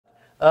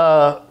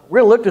We're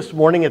going to look this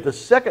morning at the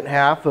second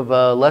half of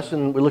a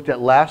lesson we looked at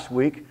last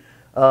week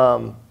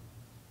on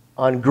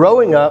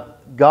growing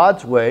up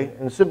God's way,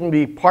 and it's simply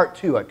be part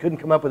 2. I couldn't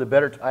come up with a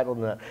better title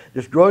than that.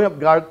 Just growing up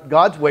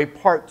God's way,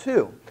 part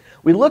 2.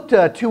 We looked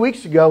 2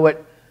 weeks ago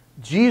at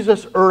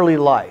Jesus' early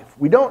life.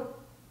 We don't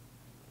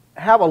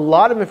have a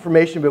lot of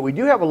information, but we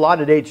do have a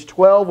lot at age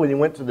 12 when he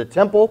went to the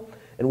temple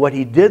and what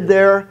he did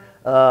there,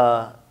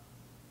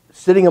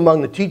 sitting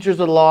among the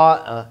teachers of the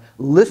law,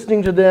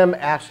 listening to them,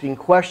 asking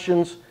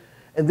questions.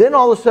 And then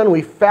all of a sudden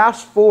we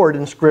fast forward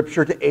in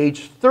Scripture to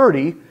age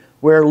 30,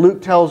 where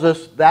Luke tells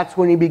us that's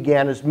when he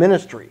began his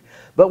ministry.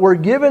 But we're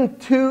given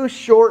 2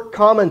 short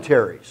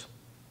commentaries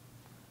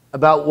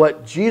about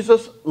what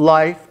Jesus'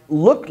 life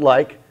looked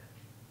like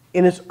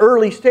in its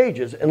early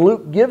stages. And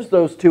Luke gives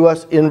those to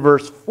us in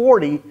verse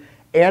 40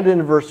 and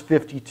in verse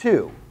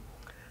 52.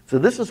 So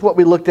this is what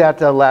we looked at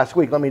last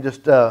week. Let me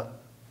just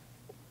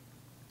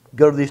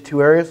go to these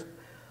 2 areas.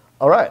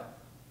 All right.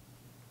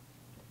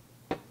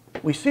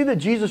 We see that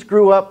Jesus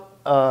grew up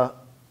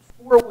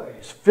 4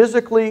 ways: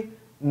 physically,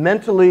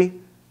 mentally,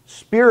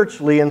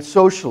 spiritually, and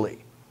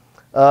socially.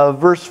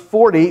 Verse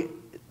 40,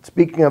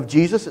 speaking of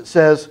Jesus, it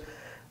says,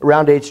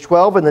 around age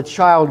 12, and the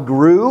child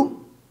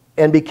grew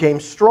and became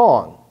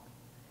strong.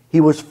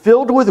 He was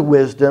filled with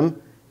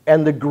wisdom,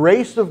 and the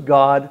grace of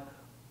God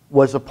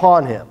was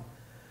upon him.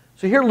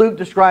 So here Luke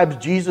describes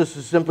Jesus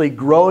as simply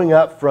growing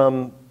up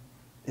from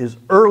his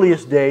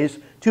earliest days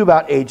to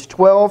about age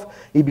 12.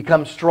 He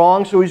becomes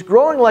strong, so he's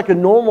growing like a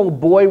normal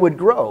boy would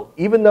grow.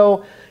 Even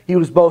though he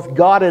was both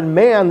God and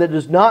man, that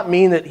does not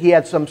mean that he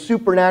had some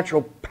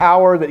supernatural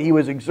power that he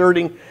was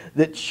exerting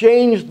that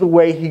changed the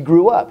way he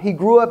grew up. He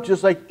grew up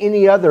just like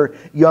any other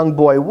young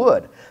boy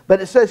would.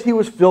 But it says he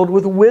was filled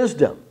with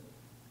wisdom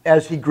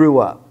as he grew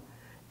up,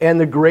 and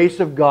the grace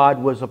of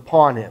God was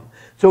upon him.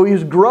 So he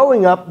was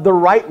growing up the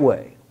right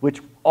way,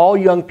 which all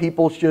young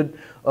people should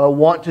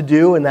want to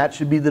do, and that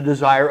should be the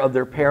desire of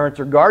their parents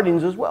or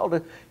guardians as well,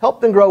 to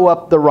help them grow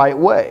up the right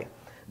way.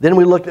 Then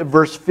we looked at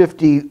verse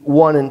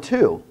 51 and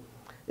 2.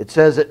 It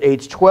says at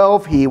age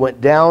 12 he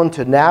went down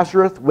to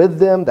Nazareth with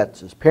them, that's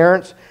his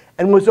parents,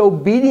 and was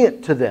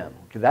obedient to them.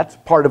 Okay, that's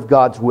part of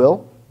God's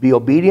will, be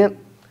obedient.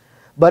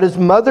 But his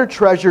mother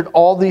treasured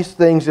all these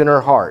things in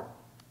her heart.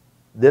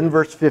 Then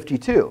verse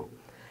 52.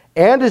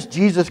 And as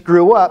Jesus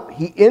grew up,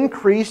 he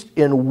increased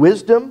in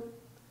wisdom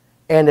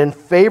and in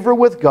favor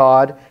with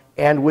God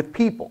and with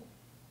people.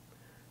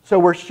 So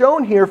we're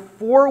shown here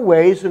 4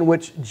 ways in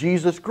which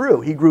Jesus grew.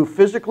 He grew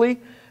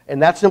physically,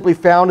 and that's simply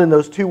found in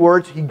those 2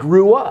 words, he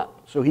grew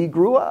up. So he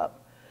grew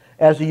up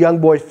as a young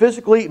boy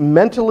physically,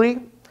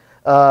 mentally.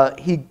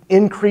 He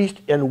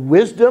increased in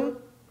wisdom.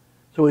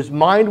 So his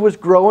mind was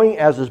growing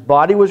as his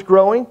body was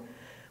growing.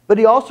 But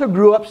he also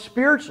grew up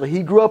spiritually.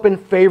 He grew up in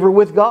favor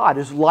with God.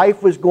 His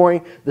life was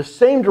going the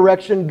same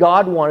direction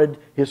God wanted,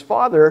 his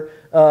Father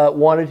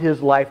wanted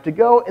his life to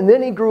go. And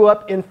then he grew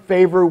up in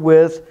favor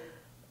with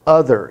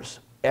others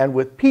and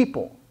with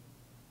people.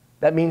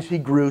 That means he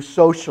grew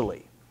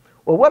socially.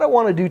 Well, what I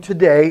want to do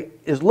today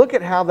is look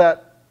at how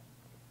that,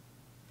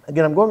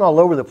 again, I'm going all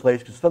over the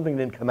place because something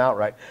didn't come out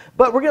right.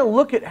 But we're going to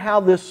look at how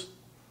this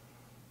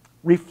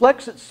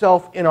reflects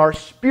itself in our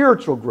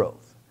spiritual growth.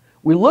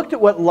 We looked at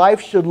what life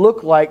should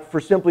look like for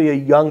simply a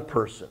young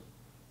person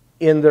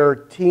in their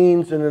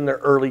teens and in their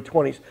early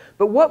 20s.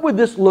 But what would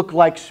this look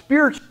like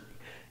spiritually?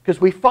 Because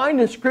we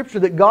find in Scripture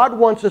that God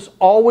wants us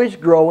always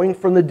growing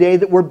from the day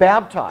that we're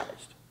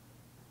baptized.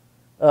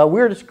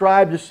 We're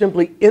described as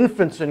simply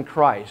infants in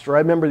Christ. Or I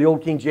remember the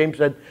old King James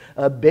said,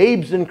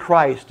 babes in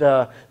Christ.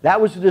 That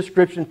was the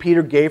description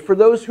Peter gave for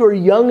those who are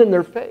young in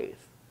their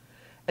faith.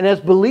 And as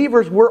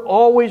believers, we're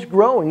always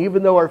growing.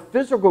 Even though our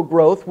physical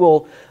growth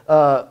will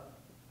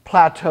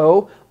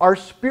plateau, our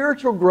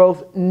spiritual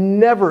growth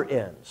never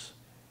ends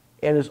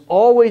and is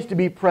always to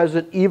be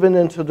present even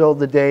until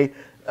the day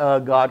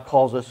God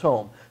calls us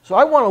home. So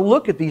I want to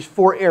look at these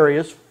 4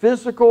 areas: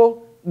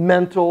 physical,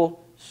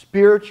 mental,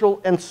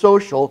 spiritual, and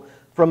social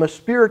from a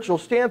spiritual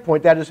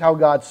standpoint. That is how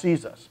God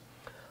sees us.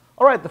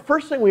 All right, the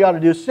first thing we ought to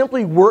do is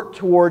simply work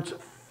towards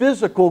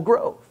physical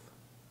growth.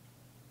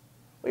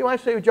 Well, you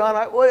might say, John,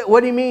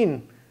 what do you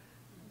mean?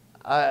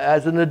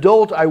 As an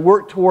adult, I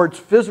work towards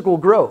physical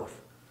growth.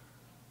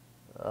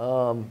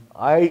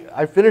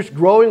 I finished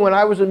growing when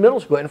I was in middle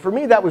school, and for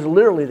me that was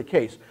literally the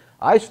case.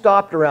 I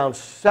stopped around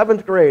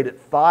 7th grade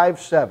at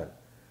 5'7".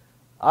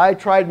 I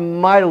tried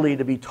mightily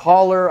to be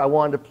taller. I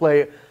wanted to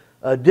play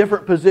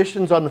different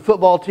positions on the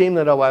football team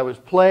than I was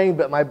playing,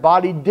 but my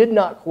body did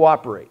not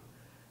cooperate.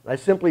 I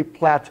simply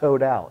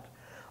plateaued out.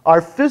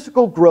 Our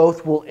physical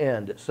growth will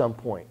end at some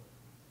point,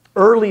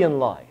 early in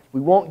life.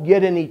 We won't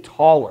get any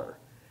taller.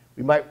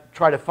 We might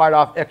try to fight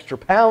off extra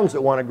pounds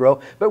that want to grow,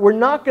 but we're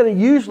not going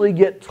to usually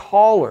get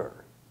taller.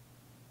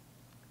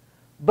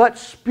 But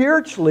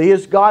spiritually,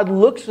 as God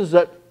looks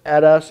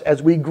at us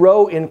as we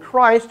grow in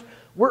Christ,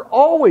 we're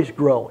always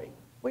growing.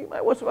 Well, you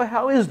might say, well,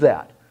 how is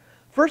that?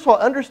 First of all,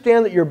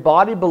 understand that your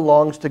body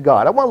belongs to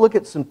God. I want to look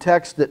at some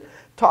texts that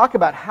talk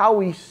about how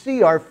we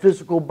see our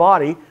physical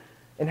body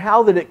and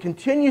how that it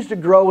continues to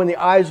grow in the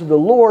eyes of the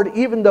Lord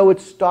even though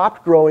it's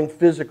stopped growing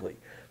physically.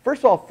 First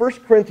of all, 1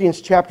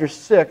 Corinthians chapter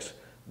 6,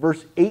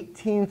 verse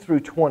 18 through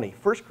 20.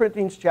 1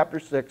 Corinthians chapter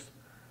 6,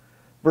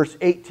 verse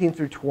 18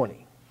 through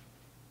 20.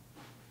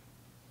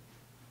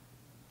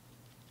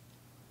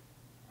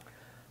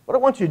 What I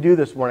want you to do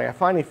this morning, I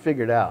finally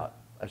figured out.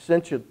 I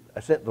sent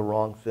the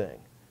wrong thing.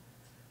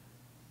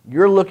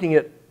 You're looking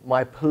at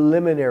my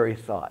preliminary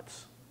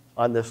thoughts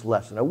on this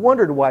lesson. I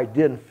wondered why it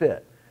didn't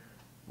fit.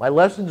 My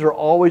lessons are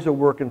always a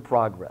work in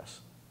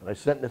progress. And I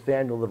sent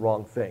Nathaniel the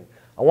wrong thing.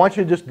 I want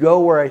you to just go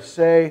where I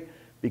say,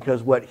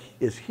 because what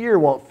is here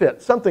won't fit.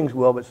 Some things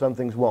will, but some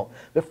things won't.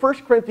 The 1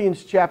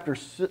 Corinthians chapter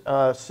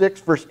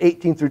 6, verse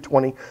 18 through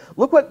 20.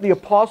 Look what the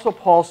Apostle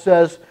Paul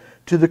says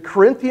to the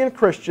Corinthian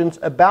Christians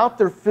about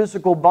their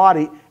physical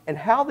body and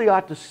how they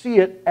ought to see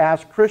it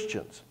as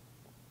Christians.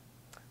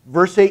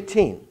 Verse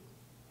 18.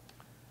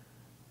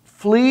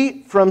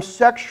 Flee from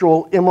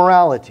sexual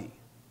immorality.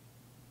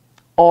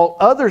 All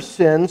other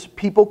sins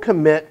people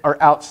commit are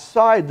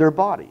outside their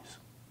bodies.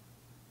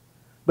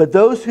 But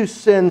those who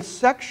sin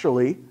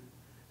sexually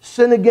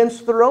sin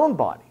against their own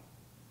body.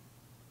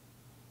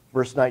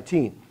 Verse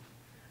 19.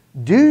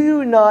 Do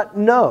you not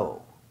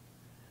know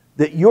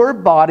that your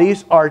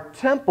bodies are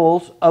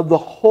temples of the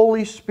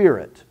Holy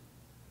Spirit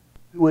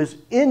who is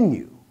in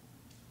you,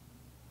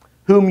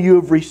 whom you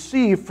have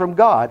received from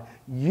God?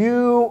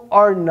 You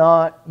are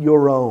not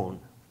your own.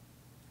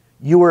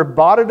 You were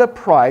bought at a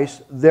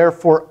price,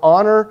 therefore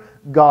honor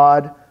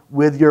God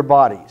with your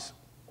bodies.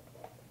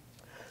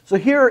 So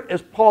here,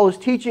 as Paul is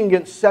teaching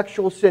against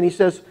sexual sin, he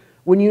says,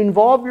 when you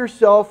involve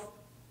yourself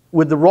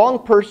with the wrong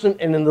person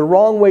and in the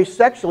wrong way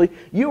sexually,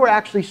 you are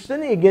actually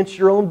sinning against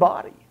your own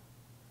body.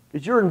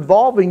 Because you're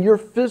involving your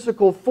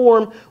physical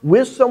form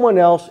with someone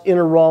else in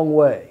a wrong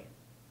way.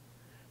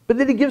 But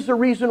then he gives a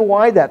reason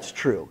why that's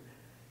true.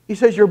 He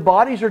says your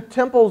bodies are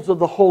temples of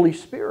the Holy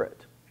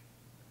Spirit.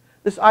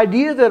 This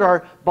idea that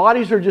our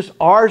bodies are just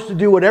ours to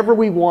do whatever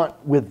we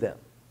want with them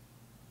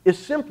is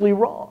simply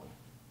wrong.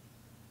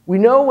 We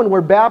know when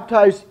we're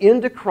baptized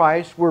into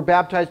Christ, we're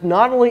baptized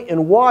not only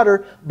in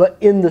water, but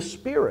in the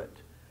Spirit.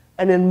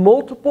 And in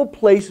multiple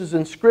places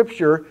in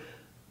Scripture,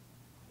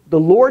 the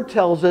Lord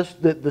tells us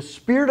that the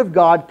Spirit of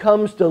God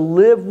comes to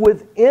live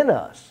within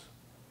us,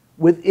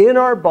 within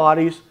our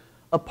bodies,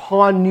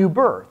 upon new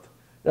birth.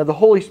 Now, the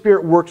Holy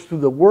Spirit works through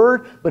the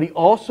Word, but He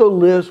also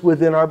lives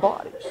within our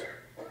bodies.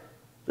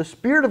 The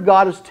Spirit of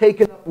God has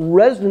taken up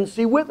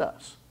residency with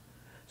us.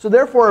 So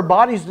therefore, our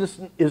bodies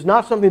is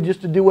not something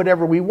just to do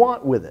whatever we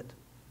want with it.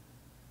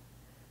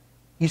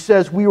 He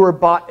says we were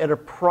bought at a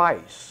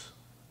price.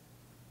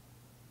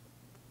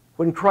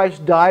 When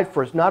Christ died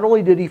for us, not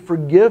only did He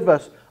forgive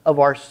us of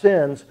our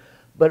sins,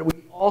 but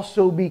we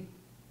also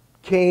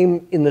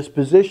became in this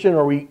position,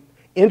 or we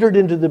entered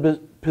into the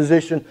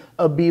position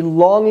of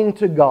belonging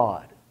to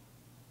God.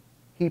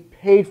 He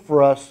paid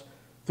for us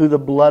through the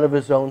blood of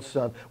His own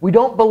Son. We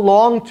don't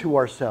belong to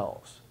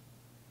ourselves.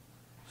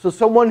 So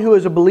someone who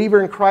is a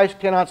believer in Christ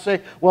cannot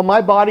say, well,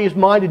 my body is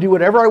mine to do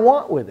whatever I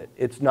want with it.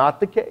 It's not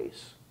the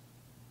case.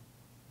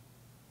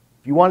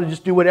 If you want to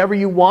just do whatever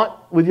you want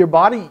with your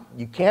body,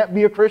 you can't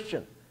be a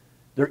Christian.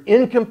 They're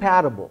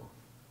incompatible.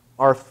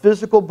 Our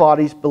physical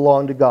bodies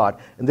belong to God.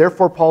 And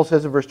therefore, Paul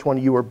says in verse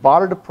 20, you were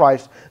bought at a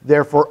price,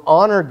 therefore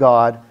honor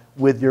God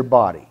with your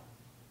body.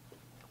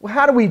 Well,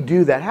 how do we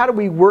do that? How do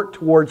we work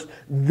towards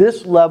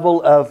this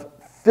level of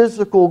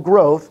physical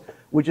growth,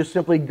 which is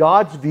simply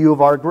God's view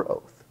of our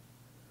growth?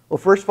 Well,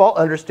 first of all,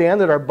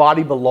 understand that our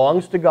body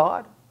belongs to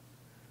God.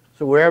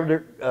 So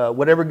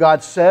whatever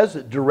God says,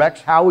 it directs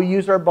how we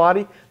use our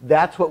body.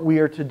 That's what we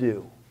are to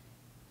do.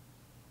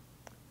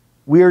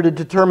 We are to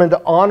determine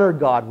to honor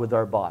God with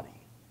our body.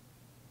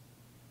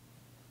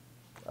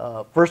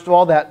 First of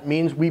all, that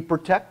means we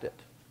protect it.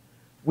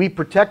 We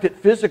protect it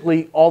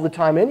physically all the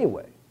time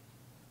anyway.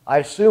 I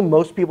assume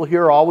most people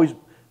here are always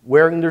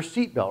wearing their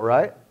seatbelt,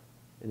 right?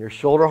 And your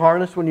shoulder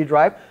harness when you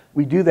drive.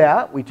 We do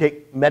that. We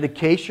take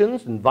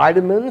medications and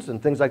vitamins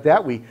and things like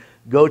that. We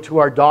go to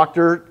our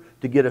doctor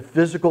to get a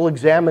physical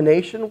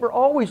examination. We're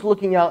always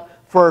looking out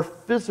for our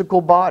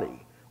physical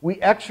body. We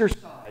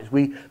exercise.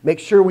 We make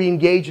sure we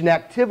engage in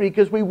activity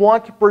because we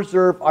want to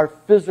preserve our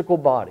physical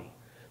body.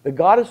 But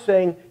God is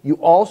saying, you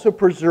also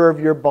preserve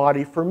your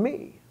body for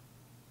me.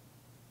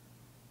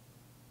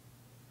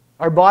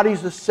 Our body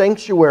is a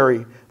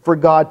sanctuary for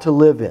God to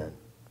live in.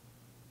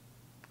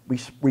 We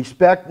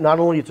respect not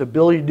only its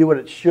ability to do what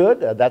it should,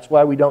 that's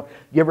why we don't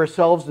give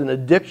ourselves an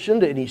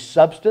addiction to any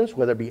substance,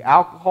 whether it be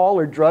alcohol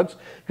or drugs,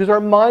 because our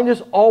mind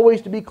is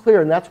always to be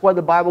clear, and that's why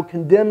the Bible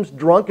condemns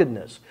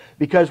drunkenness,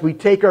 because we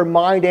take our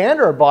mind and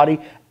our body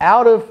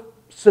out of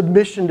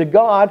submission to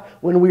God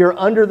when we are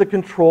under the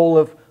control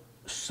of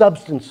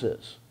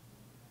substances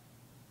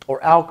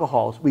or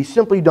alcohols. We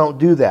simply don't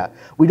do that.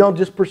 We don't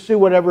just pursue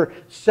whatever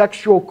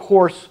sexual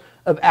course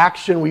of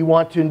action we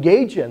want to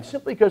engage in,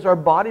 simply because our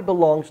body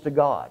belongs to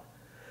God.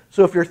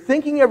 So if you're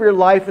thinking of your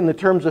life in the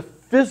terms of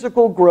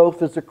physical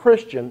growth as a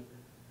Christian,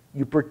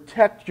 you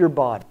protect your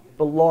body. It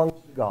belongs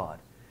to God.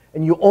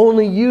 and you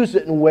only use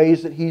it in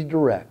ways that He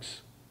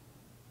directs.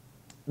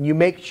 You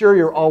make sure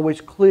you're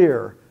always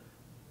clear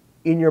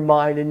in your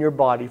mind and your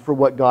body for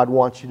what God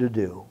wants you to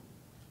do.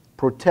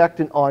 Protect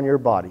and honor your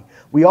body.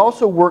 We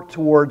also work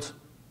towards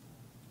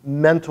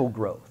mental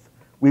growth.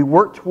 We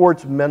work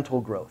towards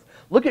mental growth.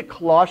 Look at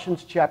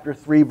Colossians chapter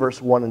 3,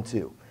 verse 1 and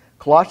 2.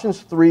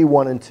 Colossians 3,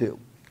 1 and 2.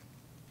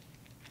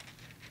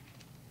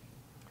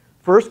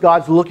 First,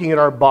 God's looking at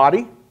our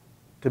body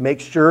to make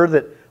sure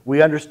that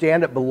we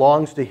understand it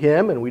belongs to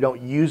Him and we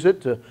don't use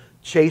it to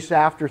chase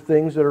after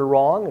things that are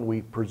wrong, and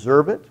we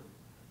preserve it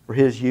for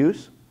His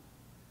use.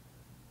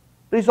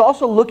 But He's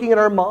also looking at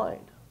our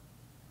mind.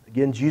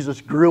 Again, Jesus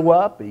grew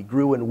up. He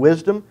grew in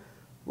wisdom.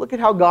 Look at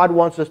how God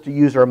wants us to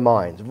use our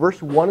minds.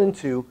 Verse 1 and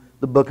 2,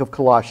 the book of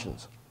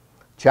Colossians,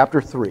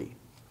 chapter 3.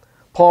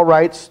 Paul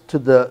writes to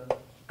the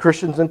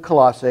Christians in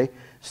Colossae,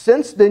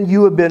 "Since then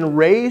you have been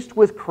raised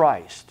with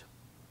Christ.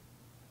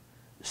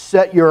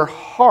 Set your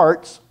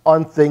hearts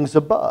on things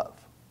above,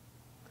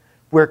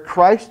 where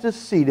Christ is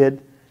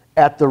seated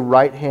at the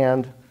right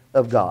hand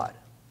of God."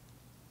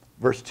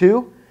 Verse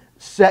 2,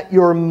 "Set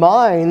your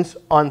minds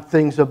on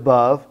things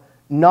above,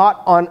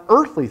 not on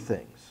earthly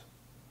things.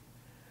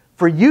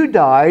 For you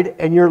died,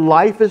 and your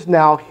life is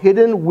now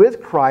hidden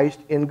with Christ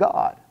in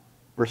God."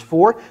 Verse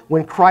 4,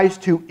 "When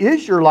Christ, who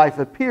is your life,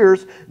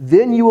 appears,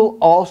 then you will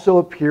also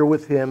appear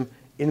with Him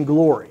in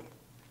glory."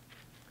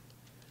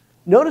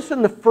 Notice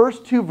in the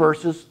first two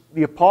verses,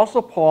 the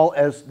Apostle Paul,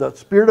 as the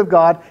Spirit of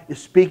God is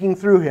speaking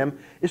through him,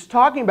 is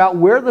talking about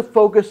where the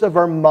focus of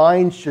our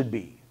mind should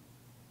be.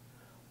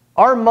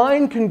 Our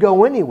mind can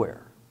go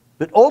anywhere,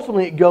 but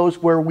ultimately it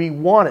goes where we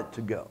want it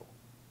to go.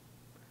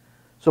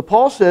 So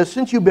Paul says,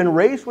 since you've been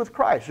raised with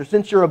Christ, or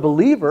since you're a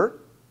believer,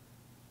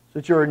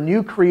 since you're a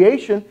new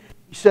creation,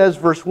 he says,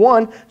 verse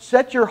 1,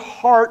 set your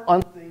heart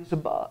on things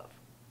above.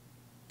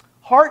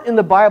 Heart in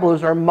the Bible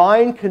is our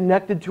mind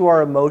connected to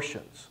our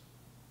emotions.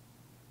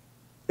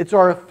 It's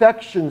our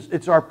affections,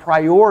 it's our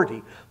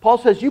priority. Paul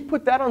says, you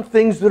put that on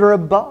things that are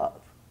above.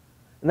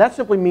 And that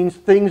simply means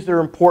things that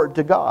are important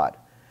to God.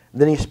 And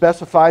then he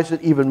specifies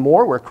it even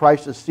more, where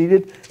Christ is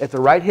seated at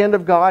the right hand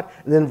of God.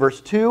 And then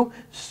verse 2,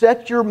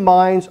 set your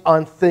minds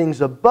on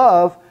things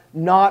above,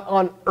 not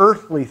on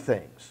earthly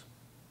things.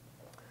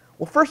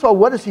 Well, first of all,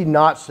 what is he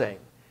not saying?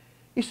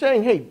 He's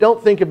saying, hey,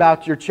 don't think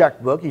about your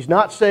checkbook. He's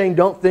not saying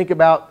don't think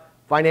about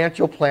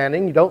financial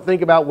planning. You don't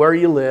think about where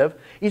you live.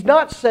 He's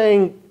not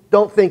saying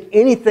don't think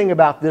anything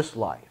about this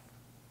life.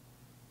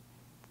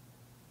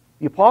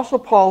 The Apostle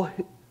Paul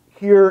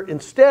here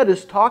instead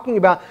is talking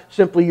about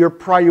simply your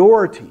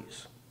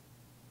priorities.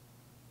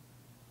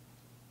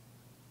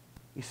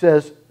 He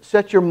says,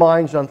 set your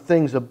minds on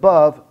things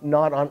above,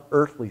 not on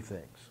earthly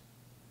things.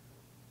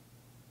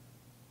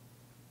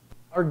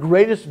 Our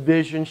greatest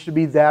vision should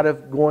be that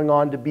of going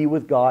on to be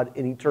with God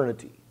in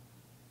eternity.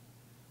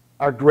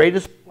 Our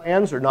greatest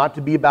plans are not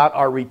to be about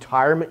our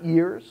retirement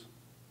years,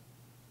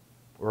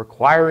 or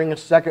acquiring a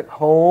second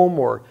home,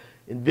 or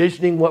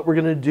envisioning what we're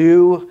going to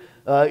do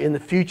in the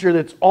future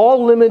that's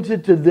all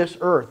limited to this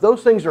earth.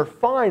 Those things are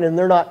fine and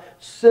they're not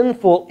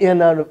sinful in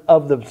and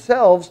of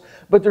themselves,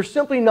 but they're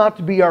simply not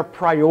to be our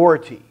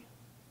priority.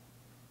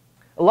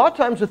 A lot of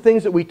times the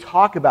things that we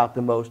talk about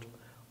the most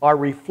are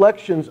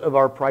reflections of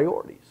our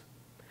priorities.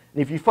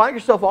 And if you find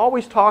yourself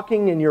always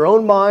talking in your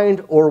own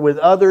mind or with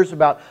others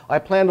about, I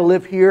plan to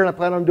live here and I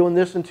plan on doing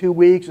this in 2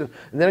 weeks and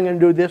then I'm going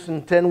to do this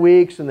in 10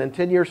 weeks and then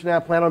 10 years from now I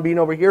plan on being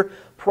over here,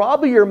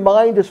 probably your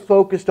mind is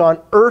focused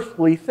on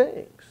earthly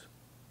things.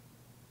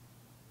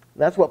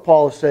 That's what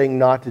Paul is saying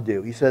not to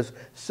do. He says,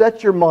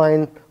 set your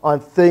mind on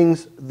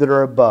things that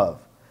are above.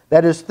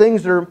 That is,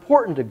 things that are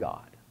important to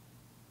God.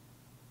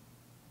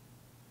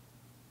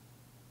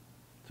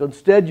 So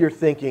instead you're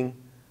thinking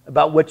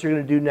about what you're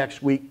going to do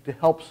next week to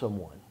help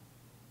someone.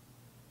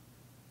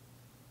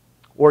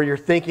 Or you're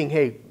thinking,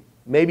 hey,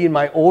 maybe in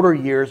my older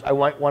years I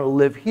might want to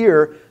live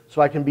here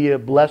so I can be a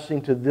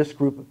blessing to this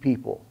group of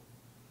people.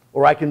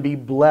 Or I can be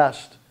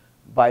blessed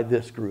by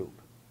this group.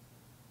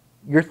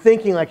 You're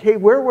thinking like, hey,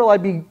 where will I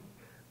be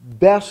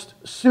best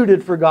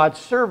suited for God's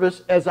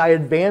service as I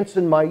advance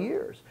in my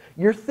years?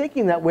 You're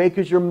thinking that way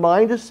because your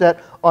mind is set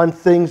on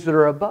things that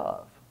are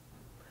above.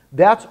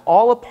 That's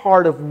all a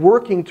part of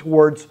working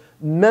towards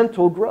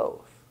mental growth.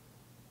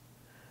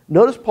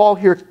 Notice Paul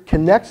here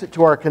connects it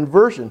to our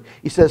conversion.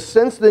 He says,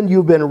 since then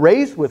you've been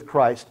raised with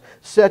Christ,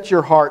 set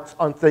your hearts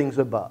on things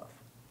above.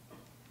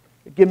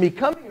 Again,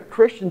 becoming a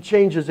Christian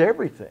changes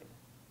everything.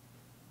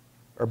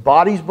 Our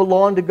bodies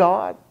belong to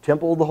God,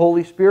 temple of the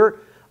Holy Spirit.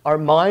 Our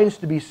minds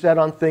to be set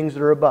on things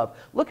that are above.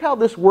 Look how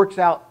this works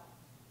out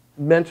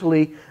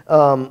mentally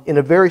in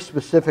a very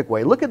specific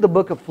way. Look at the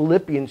book of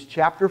Philippians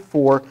chapter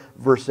 4,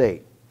 verse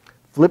 8.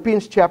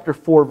 Philippians chapter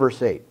 4,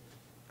 verse 8.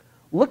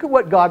 Look at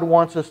what God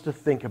wants us to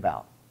think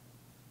about.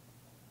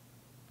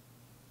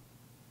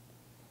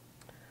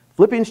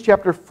 Philippians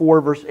chapter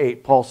 4, verse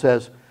 8, Paul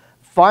says,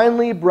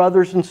 finally,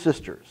 brothers and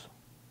sisters,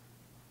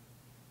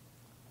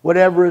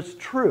 whatever is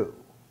true,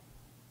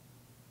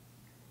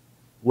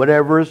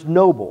 whatever is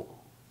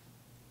noble,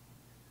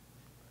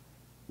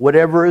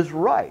 whatever is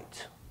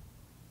right,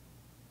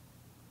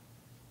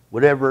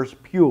 whatever is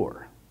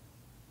pure,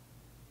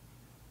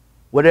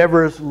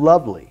 whatever is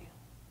lovely,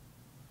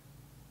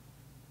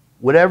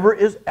 whatever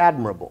is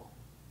admirable,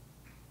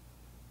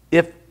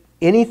 if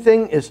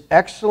anything is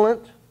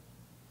excellent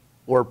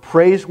or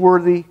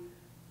praiseworthy,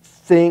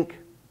 think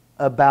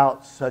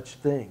about such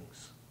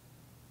things.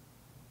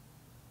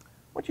 I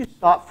want you to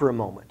stop for a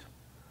moment.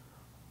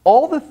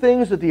 All the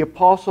things that the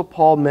Apostle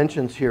Paul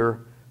mentions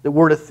here that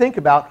we're to think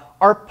about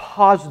are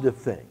positive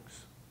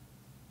things.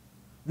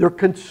 They're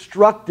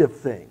constructive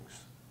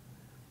things.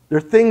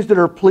 They're things that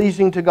are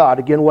pleasing to God.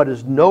 Again, what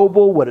is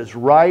noble, what is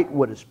right,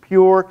 what is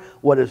pure,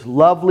 what is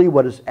lovely,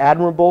 what is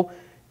admirable.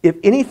 If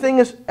anything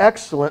is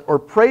excellent or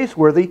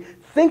praiseworthy,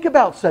 think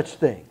about such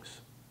things.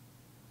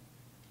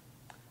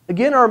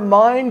 Again, our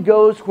mind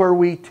goes where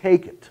we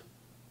take it.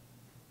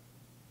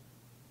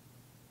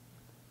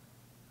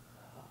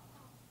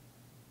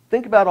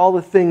 Think about all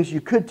the things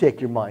you could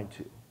take your mind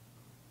to.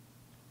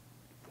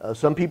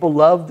 Some people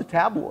love the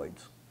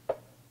tabloids. I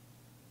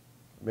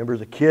remember as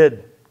a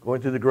kid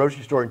going through the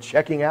grocery store and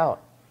checking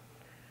out.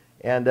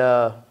 And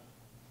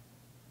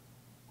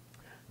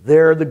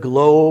there, the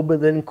Globe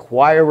and the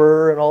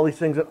Inquirer and all these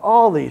things, and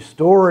all these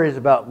stories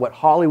about what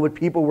Hollywood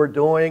people were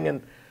doing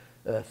and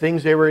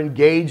things they were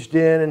engaged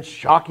in and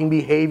shocking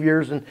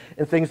behaviors and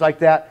things like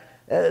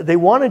that. They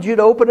wanted you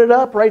to open it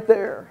up right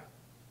there.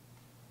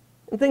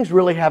 And things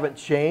really haven't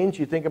changed.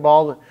 You think of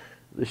all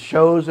the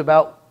shows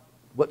about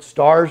what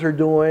stars are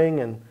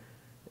doing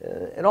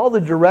and all the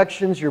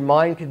directions your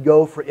mind could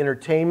go for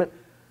entertainment.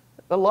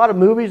 A lot of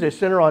movies, they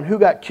center on who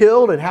got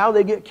killed and how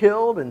they get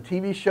killed, and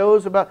TV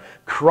shows about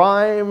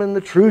crime and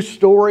the true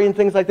story and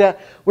things like that,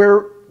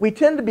 where we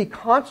tend to be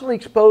constantly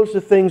exposed to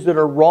things that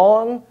are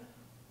wrong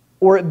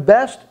or at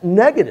best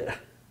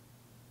negative.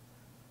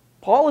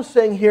 Paul is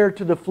saying here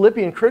to the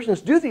Philippian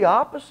Christians, do the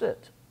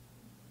opposite.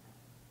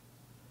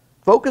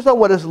 Focus on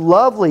what is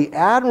lovely,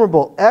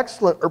 admirable,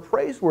 excellent, or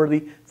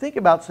praiseworthy. Think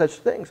about such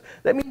things.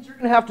 That means you're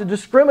going to have to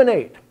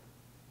discriminate.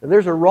 And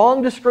there's a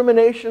wrong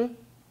discrimination,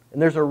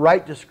 and there's a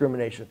right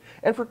discrimination.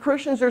 And for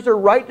Christians, there's a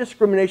right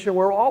discrimination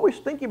where we're always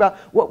thinking about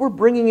what we're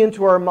bringing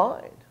into our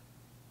mind.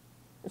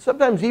 And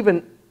sometimes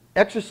even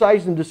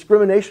exercising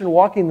discrimination,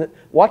 watching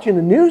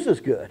the news is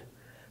good.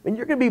 I mean,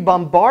 you're going to be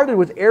bombarded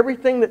with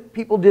everything that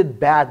people did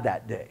bad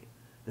that day,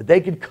 that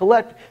they could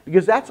collect,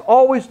 because that's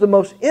always the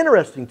most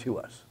interesting to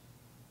us.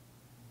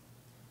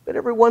 But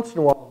every once in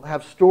a while, we'll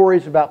have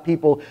stories about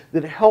people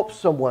that helped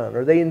someone,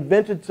 or they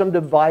invented some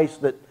device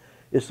that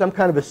is some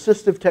kind of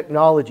assistive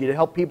technology to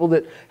help people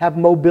that have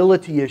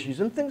mobility issues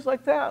and things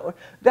like that.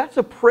 That's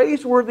a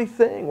praiseworthy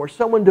thing, where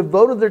someone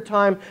devoted their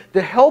time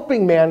to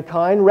helping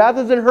mankind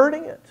rather than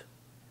hurting it.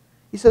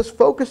 He says,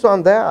 focus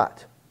on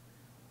that.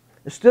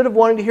 Instead of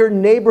wanting to hear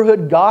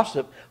neighborhood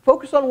gossip,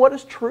 focus on what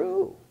is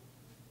true.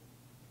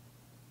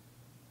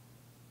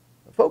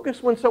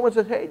 Focus when someone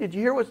says, hey, did you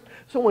hear what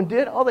someone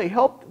did? Oh, they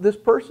helped this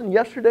person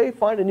yesterday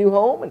find a new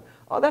home. And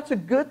oh, that's a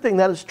good thing.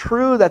 That is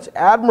true. That's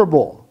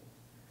admirable.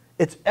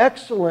 It's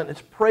excellent.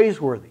 It's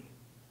praiseworthy.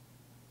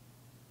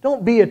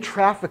 Don't be a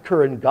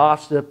trafficker in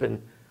gossip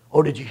and,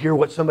 oh, did you hear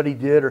what somebody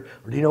did? Or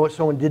do you know what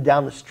someone did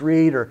down the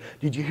street? Or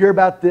did you hear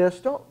about this?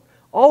 Don't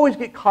always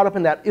get caught up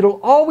in that. It'll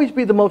always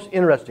be the most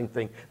interesting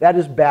thing. That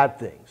is bad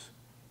things.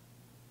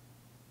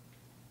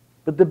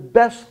 But the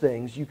best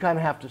things you kind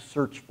of have to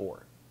search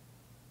for.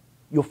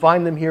 You'll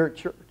find them here at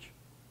church.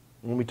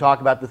 When we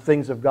talk about the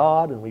things of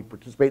God and we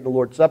participate in the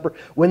Lord's Supper,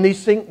 when we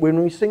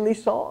sing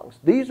these songs,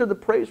 these are the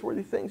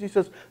praiseworthy things. He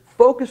says,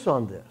 focus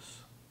on this.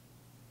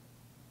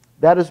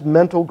 That is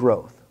mental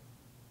growth.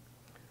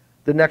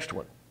 The next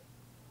one.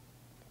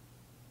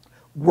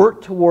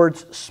 Work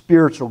towards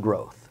spiritual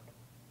growth.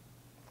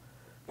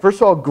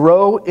 First of all,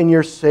 grow in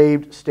your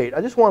saved state.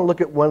 I just want to look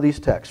at one of these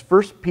texts.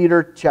 1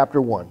 Peter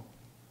chapter 1.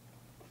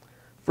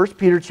 1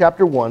 Peter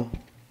chapter 1.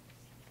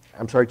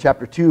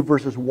 Chapter 2,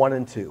 verses 1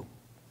 and 2.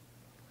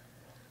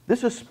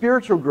 This is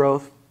spiritual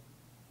growth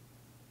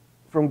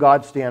from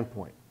God's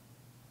standpoint.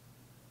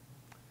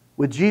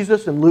 With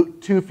Jesus in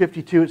Luke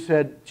 2:52, it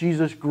said,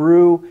 Jesus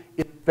grew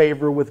in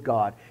favor with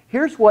God.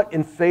 Here's what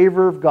in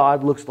favor of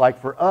God looks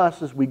like for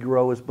us as we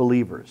grow as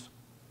believers.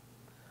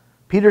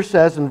 Peter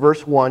says in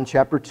verse 1,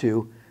 chapter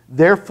 2,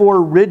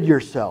 therefore rid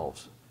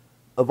yourselves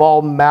of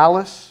all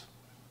malice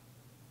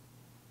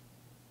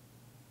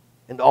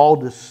and all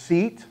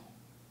deceit,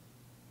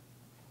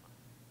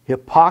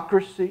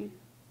 hypocrisy,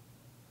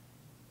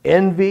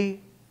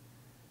 envy,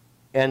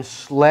 and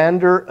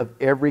slander of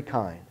every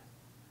kind.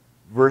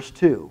 Verse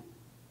 2.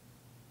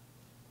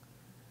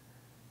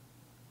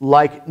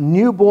 Like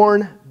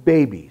newborn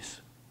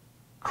babies,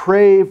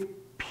 crave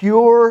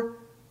pure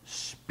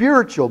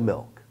spiritual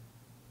milk,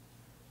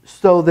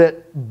 so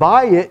that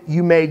by it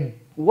you may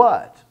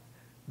what?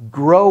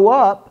 Grow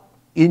up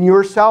in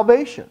your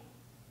salvation.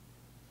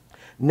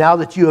 Now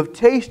that you have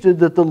tasted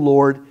that the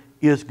Lord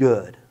is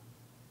good.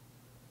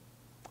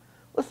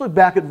 Let's look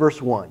back at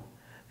verse 1.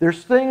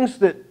 There's things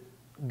that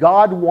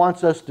God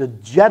wants us to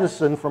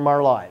jettison from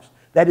our lives.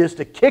 That is,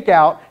 to kick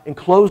out and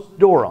close the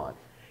door on.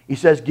 He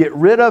says, get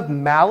rid of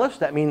malice.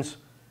 That means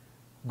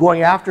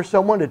going after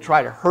someone to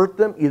try to hurt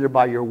them, either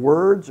by your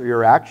words or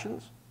your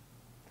actions.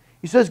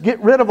 He says,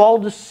 get rid of all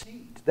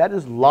deceit. That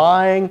is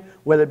lying,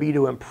 whether it be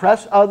to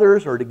impress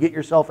others or to get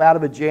yourself out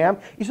of a jam.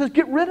 He says,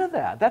 get rid of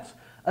that. That's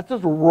a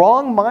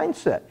wrong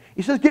mindset.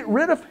 He says, get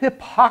rid of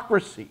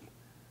hypocrisy.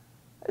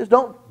 That is,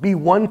 don't be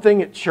one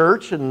thing at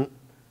church and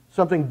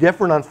something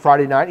different on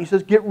Friday night. He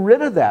says, get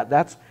rid of that.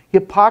 That's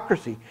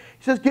hypocrisy.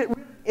 He says, get rid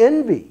of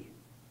envy.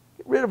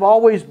 Get rid of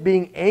always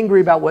being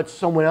angry about what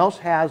someone else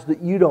has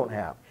that you don't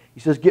have. He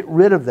says, get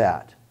rid of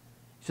that.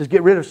 He says,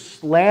 get rid of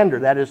slander.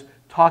 That is,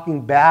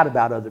 talking bad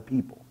about other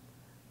people,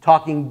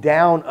 talking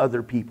down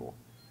other people.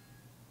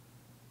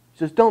 He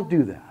says, don't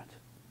do that.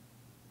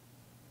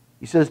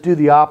 He says, do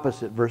the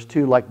opposite. Verse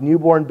 2, like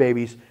newborn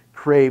babies,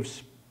 crave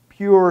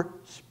pure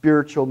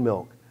spiritual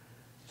milk,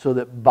 so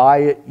that by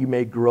it you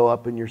may grow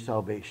up in your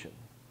salvation.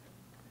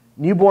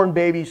 Newborn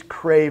babies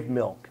crave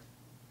milk.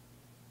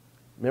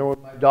 Remember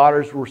when my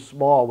daughters were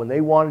small, when they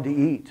wanted to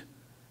eat,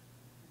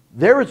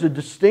 there is a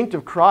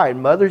distinctive cry,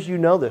 and mothers, you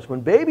know this.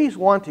 When babies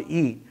want to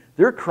eat,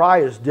 their cry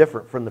is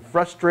different from the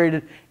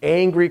frustrated,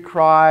 angry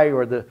cry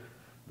or the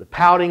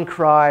pouting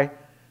cry.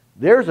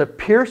 There's a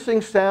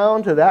piercing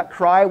sound to that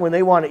cry when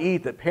they want to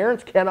eat that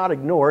parents cannot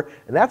ignore,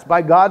 and that's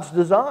by God's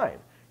design.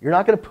 You're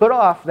not going to put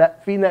off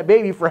feeding that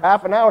baby for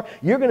half an hour.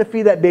 You're going to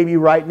feed that baby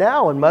right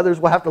now, and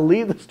mothers will have to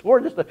leave the store.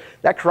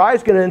 That cry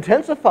is going to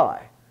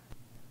intensify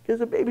because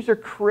the babies are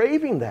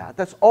craving that.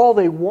 That's all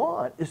they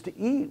want, is to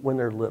eat when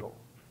they're little.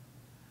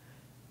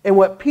 And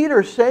what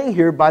Peter is saying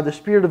here by the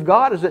Spirit of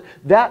God is that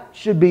that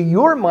should be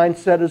your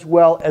mindset as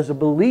well as a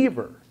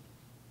believer.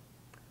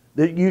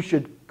 That you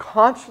should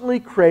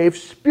constantly crave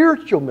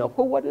spiritual milk.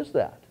 Well, what is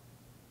that?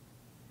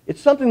 It's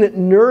something that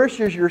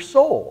nourishes your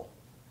soul.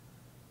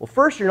 Well,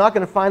 first, you're not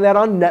going to find that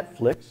on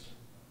Netflix.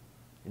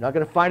 You're not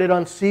going to find it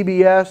on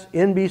CBS,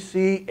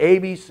 NBC,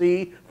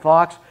 ABC,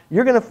 Fox.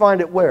 You're going to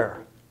find it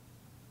where?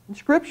 In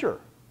Scripture.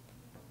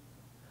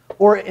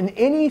 Or in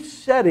any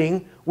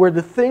setting where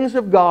the things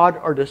of God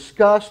are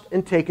discussed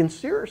and taken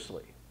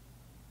seriously.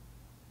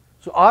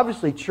 So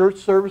obviously, church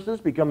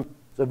services become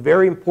a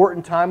very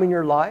important time in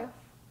your life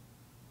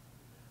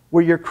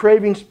where you're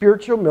craving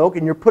spiritual milk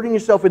and you're putting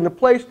yourself in the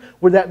place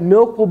where that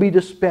milk will be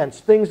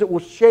dispensed, things that will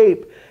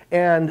shape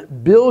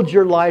and build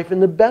your life in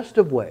the best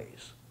of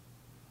ways.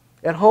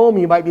 At home,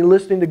 you might be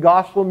listening to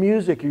gospel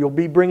music, or you'll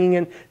be bringing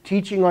in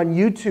teaching on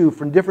YouTube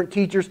from different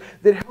teachers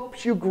that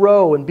helps you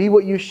grow and be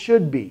what you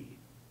should be.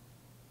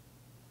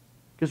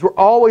 Because we're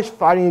always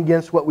fighting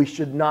against what we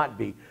should not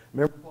be.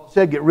 Remember, Paul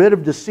said, get rid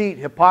of deceit,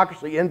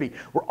 hypocrisy, envy.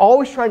 We're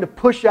always trying to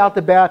push out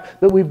the bad,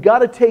 but we've got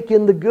to take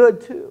in the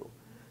good too.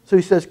 So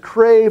he says,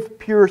 crave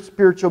pure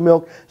spiritual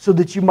milk so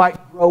that you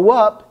might grow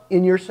up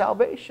in your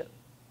salvation.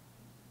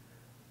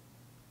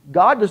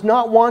 God does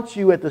not want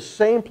you at the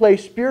same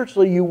place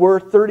spiritually you were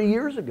 30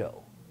 years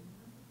ago.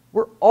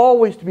 We're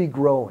always to be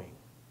growing.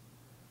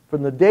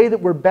 From the day that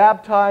we're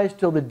baptized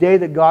till the day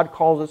that God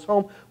calls us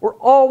home, we're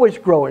always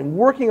growing,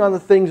 working on the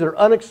things that are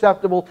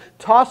unacceptable,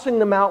 tossing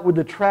them out with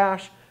the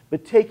trash,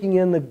 but taking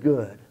in the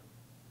good.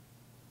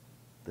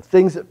 The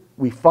things that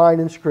we find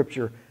in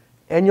Scripture,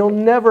 and you'll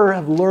never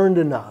have learned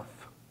enough.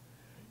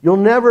 You'll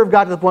never have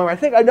got to the point where I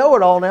think I know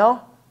it all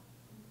now.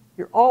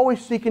 You're always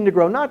seeking to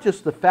grow, not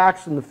just the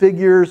facts and the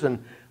figures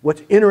and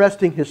what's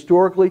interesting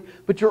historically,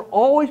 but you'll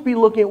always be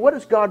looking at what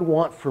does God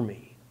want for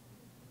me?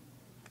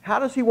 How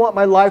does He want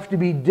my life to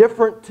be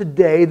different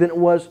today than it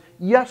was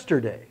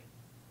yesterday?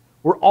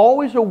 We're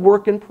always a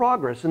work in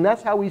progress, and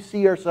that's how we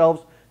see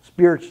ourselves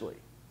spiritually.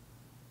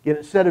 Again,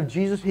 it said of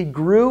Jesus, He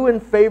grew in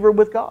favor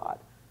with God,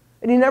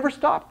 and He never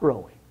stopped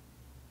growing.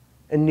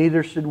 And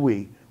neither should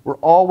we. We're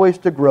always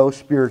to grow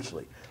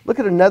spiritually. Look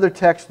at another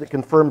text that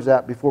confirms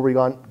that before we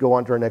go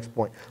on to our next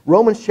point.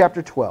 Romans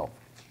chapter 12.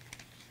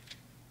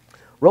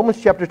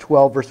 Romans chapter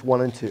 12, verse 1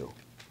 and 2.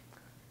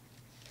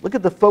 Look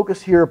at the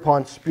focus here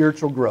upon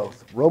spiritual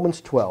growth.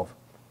 Romans 12,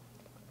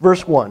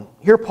 verse 1.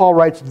 Here Paul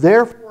writes,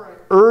 therefore I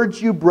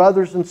urge you,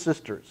 brothers and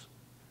sisters,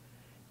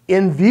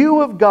 in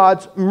view of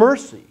God's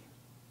mercy,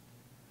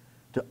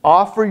 to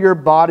offer your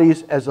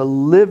bodies as a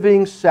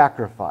living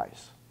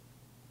sacrifice,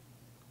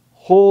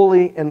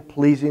 holy and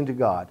pleasing to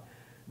God.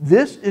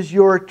 This is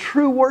your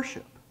true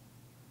worship.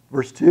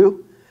 Verse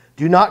 2,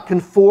 do not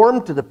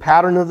conform to the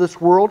pattern of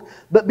this world,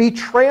 but be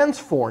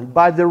transformed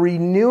by the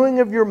renewing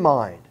of your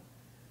mind.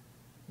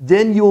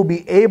 Then you will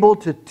be able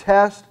to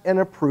test and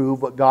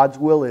approve what God's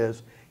will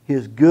is,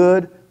 His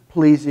good,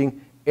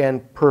 pleasing,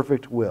 and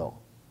perfect will.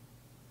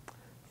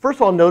 First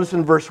of all, notice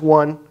in verse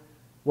 1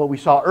 what we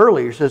saw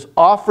earlier. It says,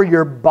 offer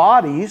your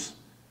bodies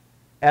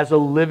as a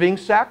living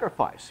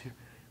sacrifice.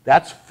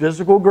 That's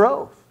physical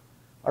growth.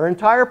 Our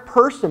entire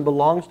person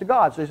belongs to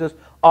God. So he says,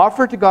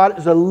 offer to God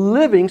as a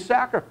living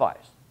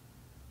sacrifice.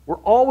 We're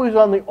always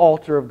on the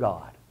altar of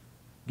God,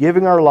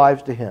 giving our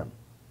lives to Him.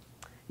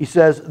 He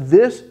says,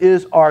 this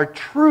is our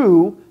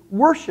true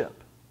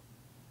worship.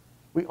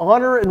 We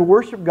honor and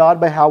worship God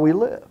by how we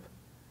live.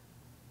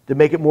 To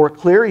make it more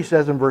clear, he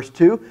says in verse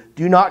 2,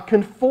 do not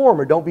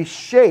conform or don't be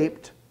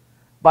shaped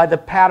by the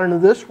pattern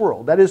of this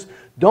world. That is,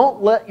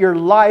 don't let your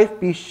life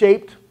be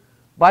shaped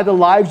by the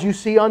lives you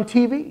see on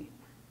TV.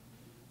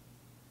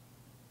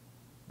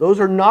 Those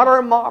are not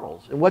our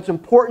models. And what's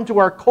important to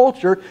our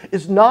culture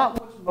is not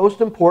what's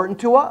most important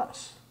to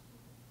us.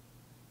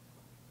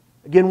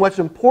 Again, what's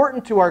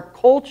important to our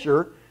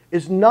culture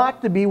is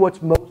not to be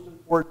what's most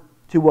important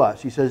to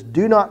us. He says,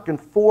 do not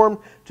conform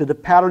to the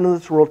pattern of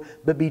this world,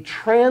 but be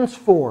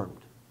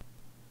transformed,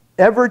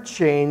 ever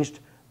changed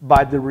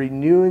by the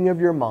renewing of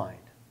your mind.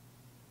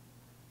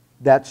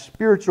 That's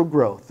spiritual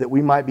growth, that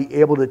we might be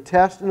able to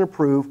test and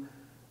approve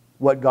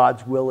what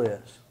God's will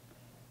is.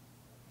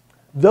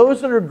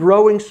 Those that are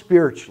growing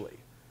spiritually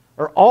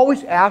are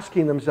always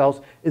asking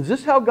themselves, is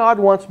this how God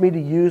wants me to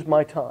use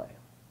my time?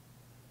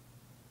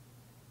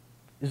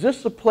 Is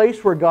this the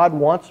place where God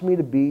wants me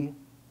to be?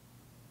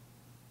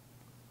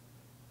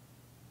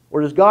 Or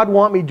does God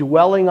want me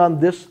dwelling on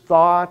this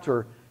thought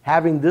or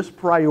having this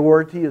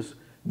priority? Is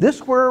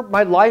this where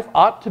my life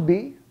ought to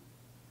be?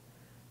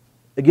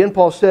 Again,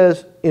 Paul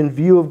says, in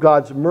view of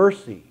God's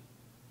mercy,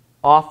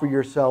 offer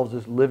yourselves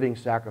as living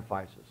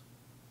sacrifices.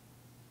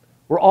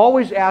 We're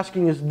always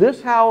asking, is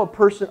this how a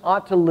person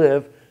ought to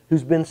live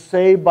who's been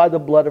saved by the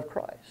blood of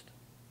Christ?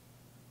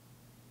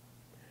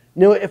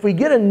 You know, if we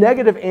get a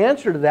negative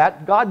answer to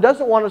that, God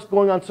doesn't want us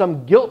going on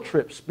some guilt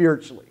trip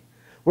spiritually,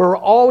 where we're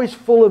always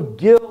full of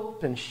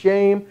guilt and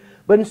shame,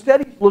 but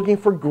instead He's looking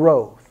for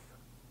growth,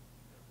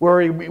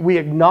 where we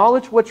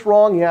acknowledge what's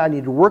wrong. Yeah, I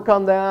need to work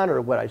on that,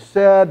 or what I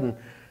said, and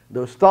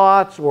those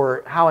thoughts,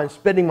 or how I'm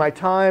spending my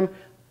time.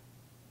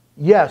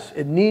 Yes,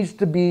 it needs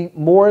to be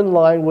more in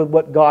line with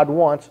what God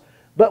wants,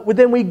 but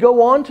then we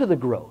go on to the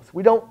growth.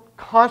 We don't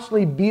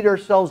constantly beat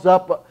ourselves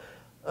up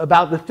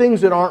about the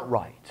things that aren't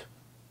right.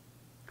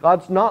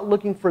 God's not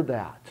looking for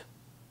that.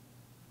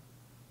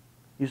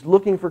 He's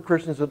looking for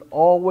Christians that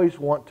always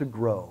want to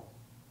grow.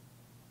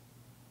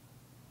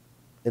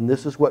 And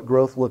this is what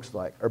growth looks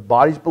like. Our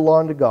bodies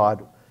belong to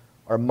God.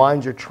 Our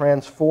minds are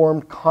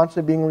transformed,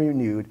 constantly being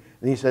renewed.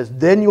 And he says,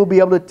 then you'll be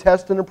able to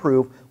test and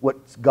approve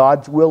what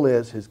God's will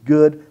is, His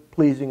good,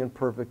 pleasing, and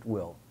perfect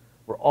will.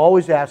 We're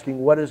always asking,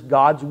 what is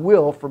God's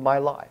will for my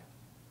life?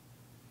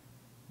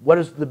 What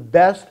is the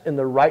best and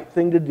the right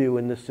thing to do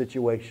in this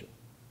situation?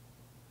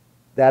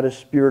 That is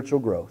spiritual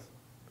growth.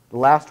 The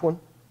last one,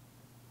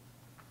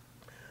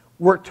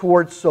 work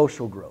towards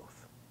social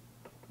growth.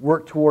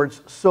 Work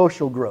towards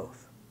social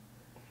growth.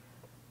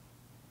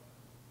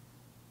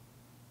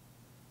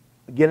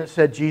 Again, it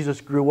said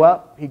Jesus grew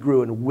up. He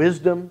grew in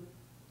wisdom.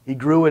 He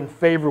grew in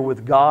favor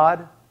with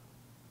God.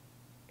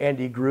 And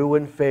He grew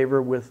in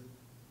favor with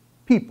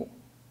people.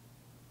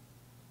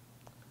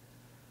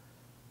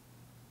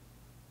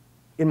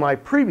 In my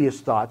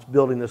previous thoughts,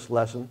 building this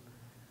lesson,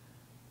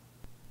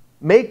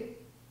 make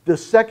the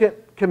second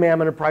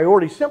commandment a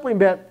priority simply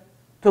meant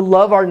to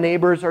love our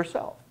neighbor as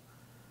ourselves.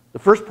 The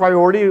first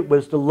priority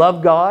was to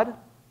love God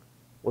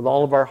with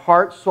all of our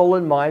heart, soul,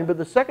 and mind. But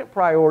the second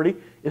priority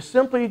is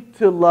simply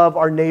to love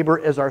our neighbor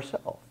as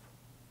ourselves.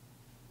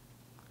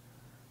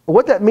 But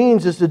what that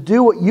means is to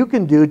do what you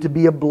can do to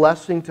be a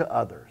blessing to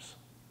others.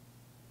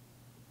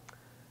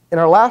 In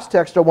our last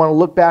text, I want to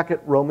look back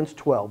at Romans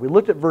 12. We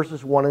looked at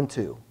verses 1 and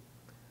 2.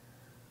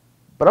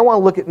 But I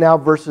want to look at now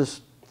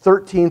verses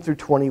 13 through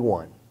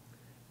 21.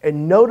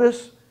 And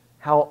notice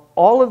how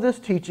all of this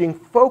teaching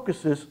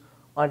focuses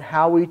on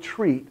how we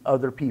treat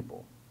other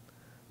people.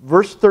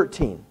 Verse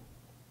 13.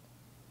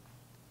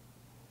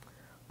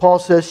 Paul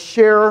says,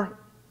 share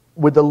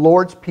with the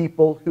Lord's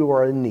people who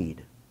are in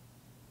need.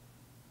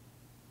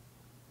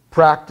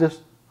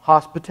 Practice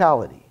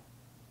hospitality.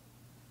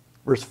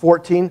 Verse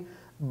 14.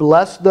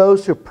 Bless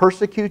those who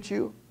persecute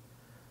you.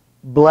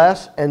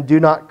 Bless and do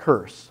not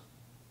curse.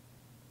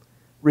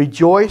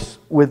 Rejoice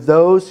with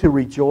those who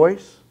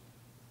rejoice.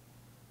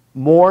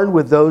 Mourn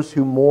with those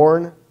who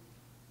mourn.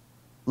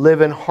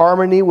 Live in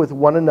harmony with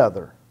one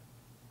another.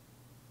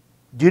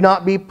 Do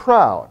not be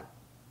proud,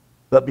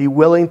 but be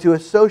willing to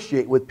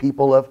associate with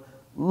people of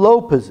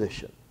low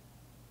position.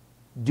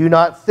 Do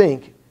not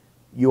think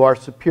you are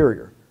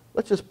superior.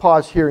 Let's just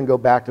pause here and go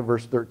back to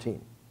verse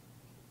 13.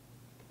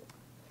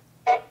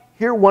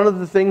 Here, one of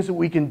the things that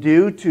we can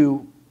do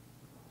to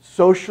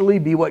socially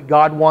be what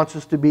God wants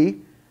us to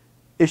be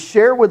is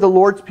share with the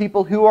Lord's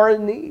people who are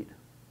in need.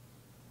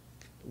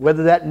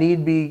 Whether that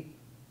need be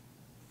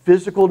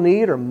physical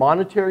need or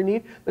monetary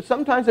need, but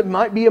sometimes it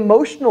might be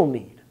emotional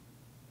need.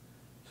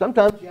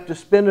 Sometimes you have to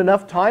spend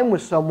enough time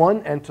with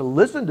someone and to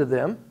listen to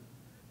them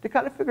to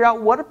kind of figure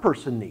out what a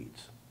person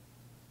needs.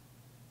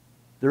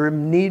 Their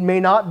need may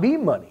not be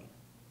money.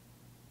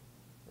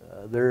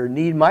 Their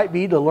need might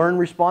be to learn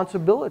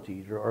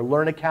responsibilities or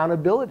learn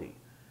accountability.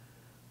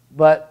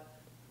 But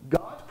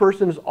God's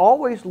person is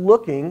always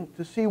looking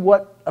to see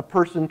what a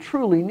person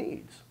truly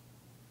needs.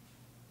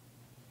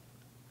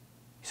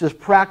 He says,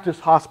 practice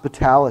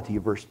hospitality,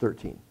 verse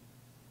 13.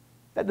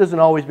 That doesn't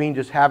always mean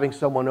just having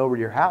someone over to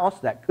your house.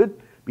 That could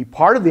be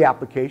part of the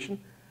application.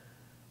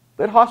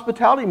 But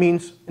hospitality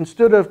means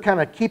instead of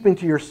kind of keeping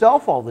to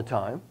yourself all the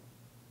time,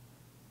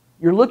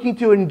 you're looking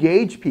to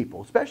engage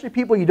people, especially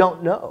people you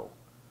don't know.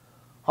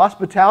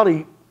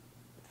 Hospitality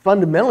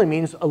fundamentally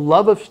means a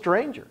love of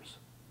strangers.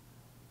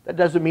 That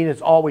doesn't mean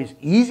it's always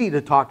easy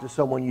to talk to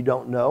someone you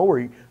don't know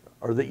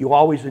or that you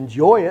always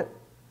enjoy it.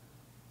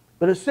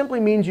 But it simply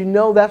means you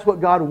know that's what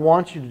God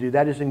wants you to do.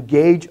 That is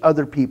engage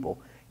other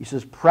people. He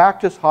says,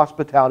 practice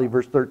hospitality,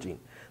 verse 13.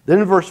 Then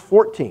in verse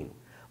 14,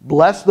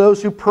 bless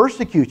those who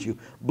persecute you.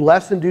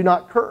 Bless and do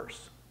not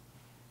curse.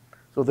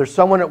 So if there's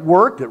someone at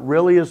work that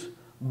really is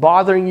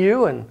bothering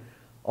you and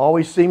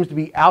always seems to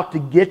be out to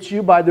get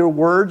you by their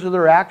words or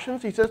their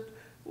actions, he says,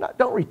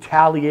 don't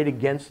retaliate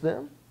against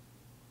them.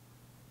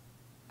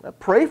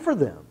 Pray for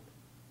them.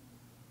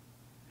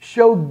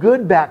 Show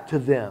good back to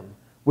them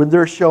when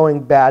they're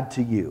showing bad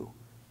to you.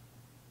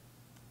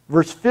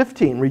 Verse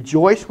 15,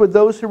 rejoice with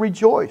those who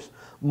rejoice.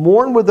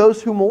 Mourn with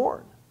those who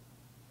mourn.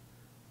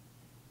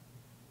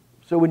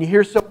 So when you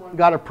hear someone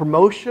got a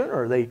promotion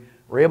or they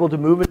were able to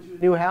move into a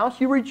new house,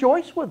 you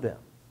rejoice with them.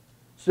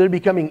 Instead of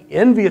becoming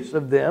envious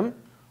of them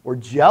or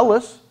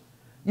jealous,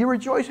 you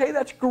rejoice, hey,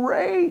 that's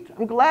great.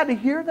 I'm glad to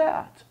hear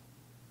that.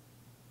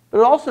 But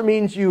it also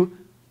means you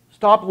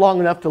stop long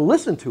enough to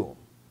listen to them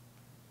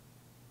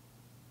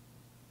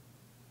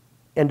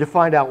and to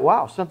find out,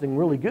 wow, something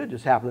really good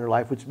just happened in their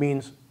life, which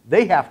means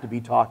they have to be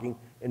talking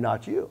and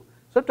not you.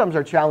 Sometimes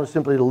our challenge is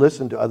simply to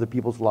listen to other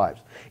people's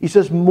lives. He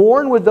says,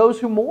 mourn with those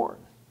who mourn.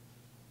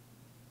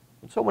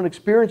 When someone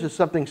experiences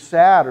something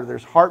sad or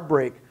there's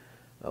heartbreak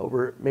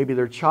over maybe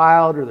their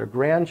child or their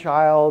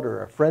grandchild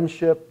or a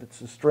friendship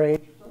that's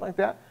estranged, something like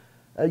that,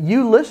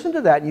 you listen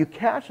to that and you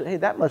catch it. Hey,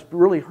 that must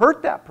really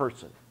hurt that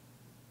person.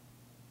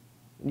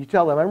 And you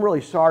tell them, I'm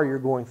really sorry you're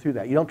going through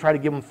that. You don't try to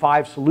give them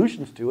 5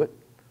 solutions to it.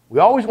 We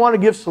always want to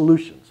give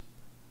solutions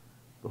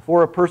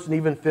before a person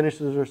even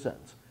finishes their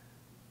sentence.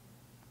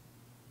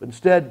 But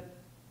instead,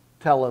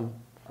 tell them,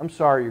 I'm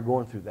sorry you're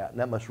going through that, and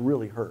that must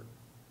really hurt.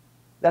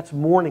 That's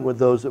mourning with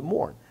those that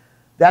mourn.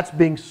 That's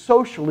being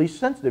socially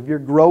sensitive. You're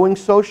growing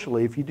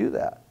socially if you do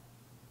that.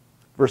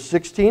 Verse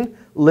 16,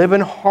 live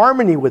in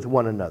harmony with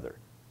one another.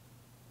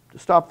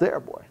 Just stop there,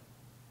 boy.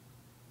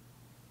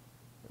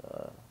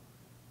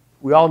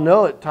 We all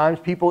know at times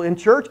people in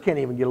church can't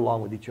even get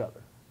along with each other.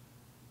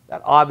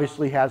 That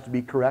obviously has to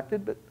be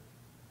corrected, but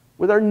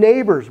with our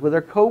neighbors, with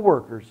our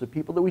co-workers, the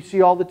people that we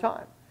see all the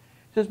time.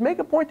 It says make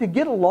a point to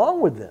get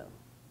along with them.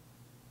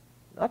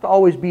 Not to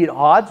always be at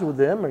odds with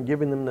them or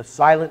giving them the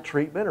silent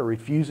treatment or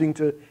refusing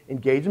to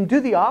engage them. Do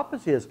the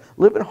opposite.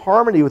 Live in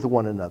harmony with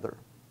one another.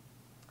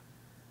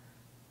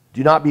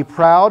 Do not be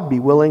proud. Be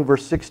willing,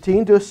 verse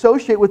 16, to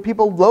associate with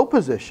people of low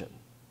position.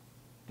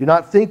 Do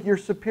not think you're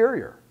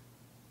superior.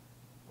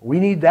 We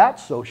need that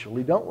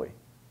socially, don't we?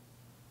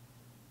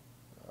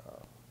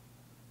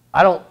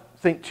 I don't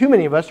think too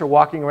many of us are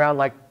walking around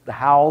like the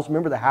Howells.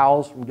 Remember the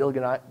Howells from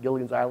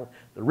Gilligan's Island?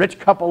 The rich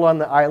couple on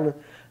the island.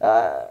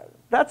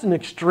 That's an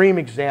extreme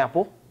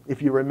example,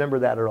 if you remember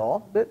that at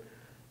all. But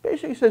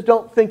basically he says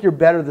don't think you're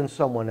better than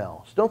someone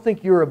else. Don't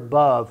think you're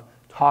above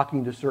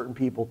talking to certain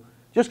people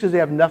just because they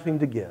have nothing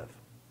to give.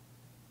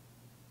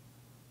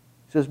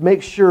 He says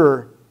make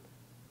sure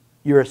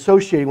you're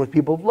associating with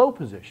people of low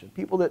position,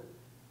 people that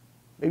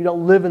maybe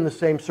don't live in the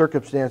same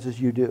circumstances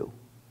you do.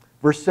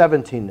 Verse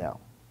 17 now.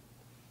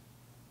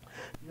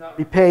 Do not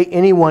repay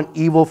anyone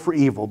evil for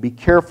evil. Be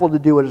careful to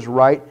do what is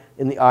right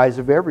in the eyes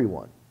of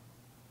everyone.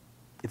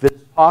 If it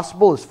is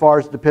possible, as far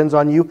as it depends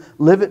on you,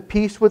 live at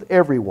peace with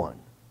everyone.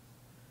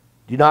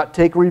 Do not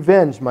take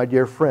revenge, my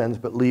dear friends,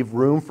 but leave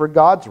room for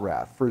God's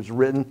wrath. For it is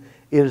written,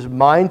 it is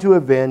mine to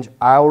avenge,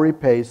 I will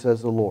repay,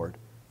 says the Lord.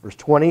 Verse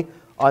 20,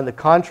 on the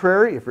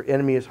contrary, if your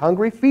enemy is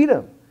hungry, feed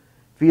him.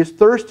 If he is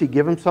thirsty,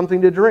 give him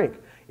something to drink.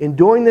 In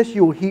doing this,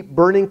 you will heap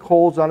burning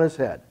coals on his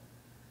head.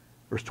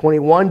 Verse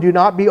 21, do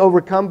not be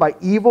overcome by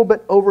evil,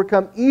 but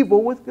overcome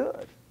evil with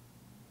good.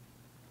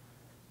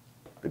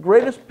 The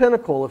greatest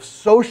pinnacle of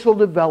social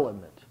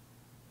development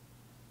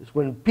is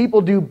when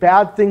people do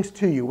bad things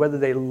to you, whether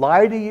they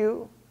lie to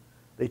you,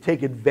 they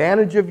take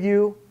advantage of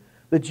you,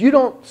 that you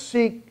don't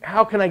seek,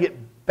 how can I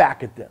get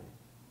back at them?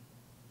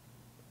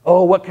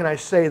 Oh, what can I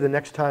say the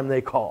next time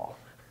they call?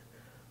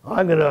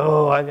 I'm going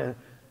to.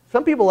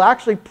 Some people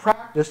actually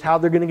practice how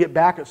they're going to get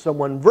back at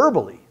someone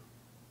verbally.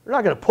 They're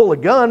not going to pull a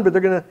gun, but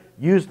they're going to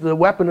use the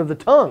weapon of the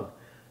tongue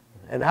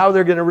and how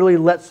they're going to really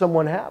let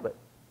someone have it.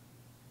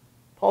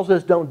 Paul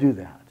says don't do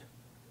that.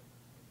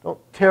 Don't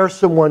tear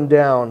someone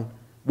down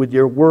with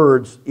your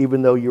words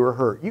even though you were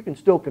hurt. You can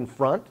still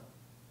confront.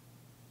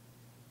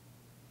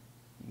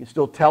 You can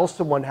still tell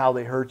someone how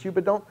they hurt you,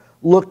 but don't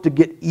look to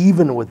get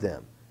even with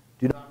them.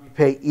 Do not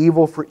repay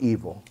evil for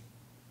evil.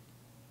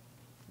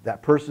 If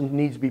that person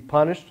needs to be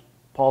punished,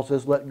 Paul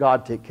says let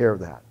God take care of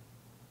that.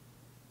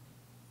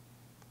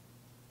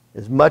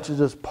 As much as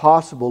is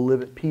possible,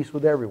 live at peace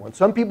with everyone.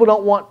 Some people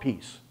don't want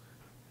peace.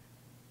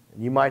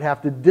 And you might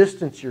have to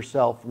distance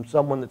yourself from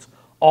someone that's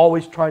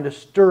always trying to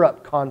stir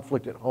up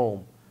conflict at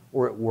home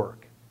or at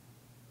work.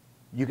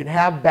 You can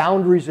have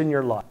boundaries in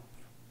your life.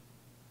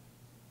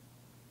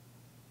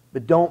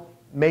 But don't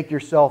make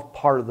yourself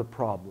part of the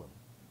problem.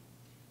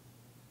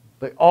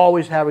 By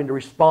always having to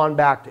respond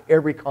back to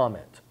every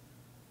comment.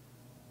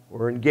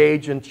 or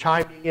engage in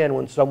chiming in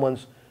when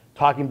someone's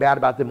talking bad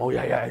about them. Oh,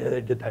 yeah,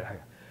 they did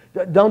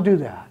that. Don't do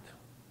that.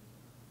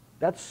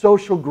 That's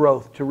social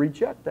growth, to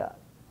reject that.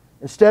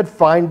 Instead,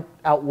 find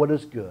out what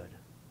is good.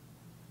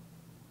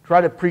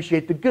 Try to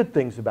appreciate the good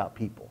things about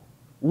people.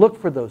 Look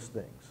for those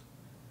things.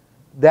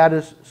 That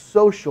is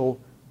social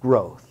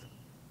growth.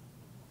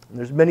 And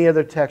there's many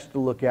other texts to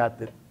look at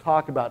that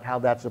talk about how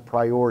that's a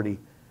priority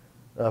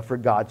for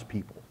God's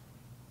people.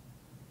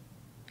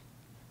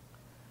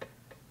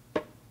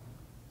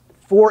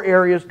 4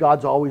 areas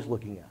God's always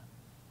looking at.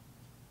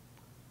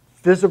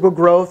 Physical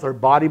growth, our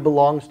body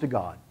belongs to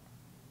God.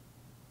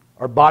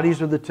 Our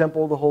bodies are the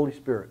temple of the Holy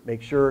Spirit.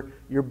 Make sure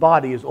your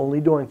body is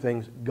only doing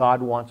things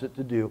God wants it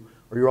to do,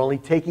 or you're only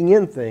taking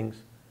in things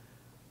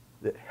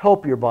that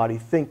help your body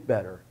think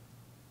better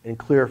and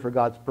clear for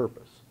God's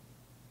purpose.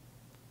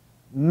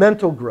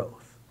 Mental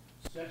growth.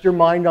 Set your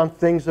mind on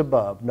things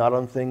above, not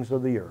on things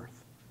of the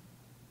earth.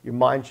 Your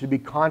mind should be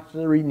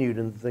constantly renewed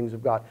in the things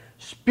of God.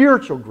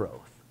 Spiritual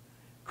growth.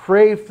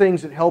 Crave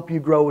things that help you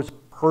grow as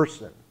a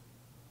person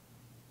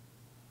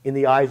in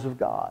the eyes of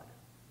God.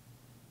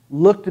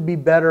 Look to be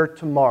better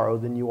tomorrow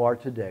than you are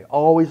today.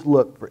 Always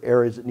look for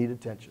areas that need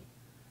attention.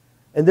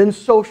 And then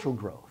social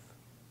growth.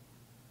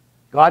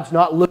 God's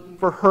not looking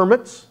for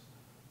hermits.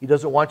 He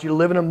doesn't want you to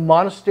live in a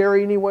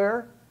monastery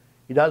anywhere.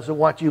 He doesn't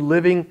want you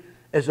living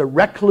as a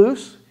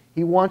recluse.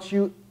 He wants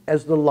you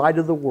as the light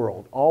of the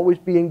world. Always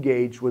be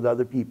engaged with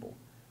other people.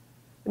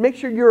 And make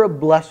sure you're a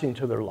blessing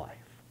to their life.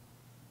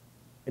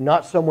 And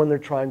not someone they're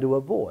trying to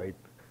avoid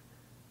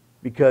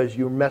because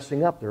you're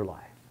messing up their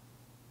life.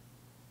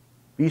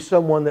 Be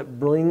someone that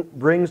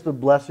brings the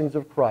blessings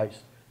of Christ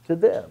to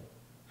them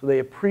so they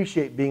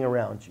appreciate being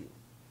around you.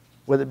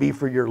 Whether it be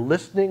for your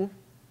listening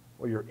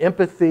or your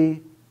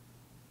empathy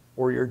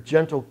or your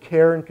gentle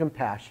care and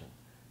compassion.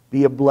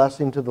 Be a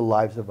blessing to the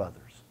lives of others.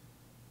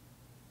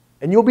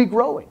 And you'll be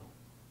growing.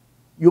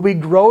 You'll be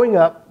growing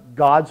up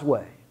God's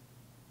way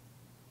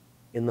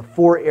in the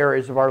 4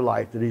 areas of our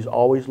life that He's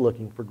always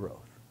looking for growth.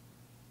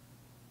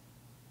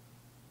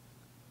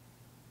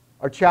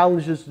 Our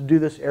challenge is to do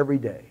this every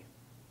day.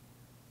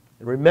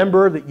 And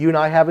remember that you and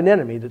I have an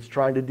enemy that's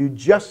trying to do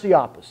just the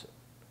opposite.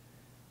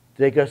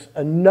 Take us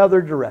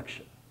another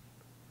direction.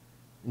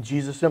 And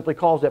Jesus simply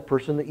calls that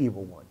person the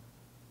evil one.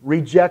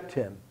 Reject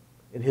him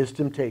in his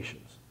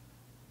temptations.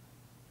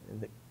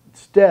 And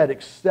instead,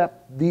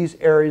 accept these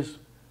areas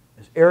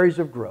as areas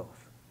of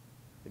growth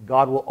that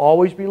God will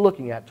always be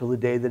looking at till the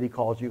day that He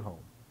calls you home.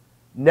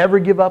 Never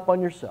give up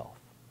on yourself.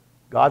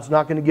 God's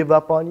not going to give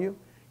up on you.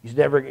 He's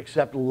never going to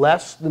accept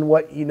less than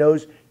what He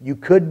knows you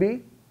could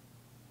be.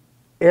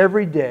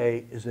 Every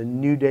day is a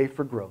new day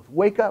for growth.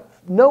 Wake up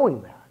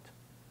knowing that.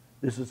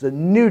 This is a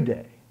new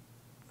day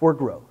for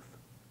growth.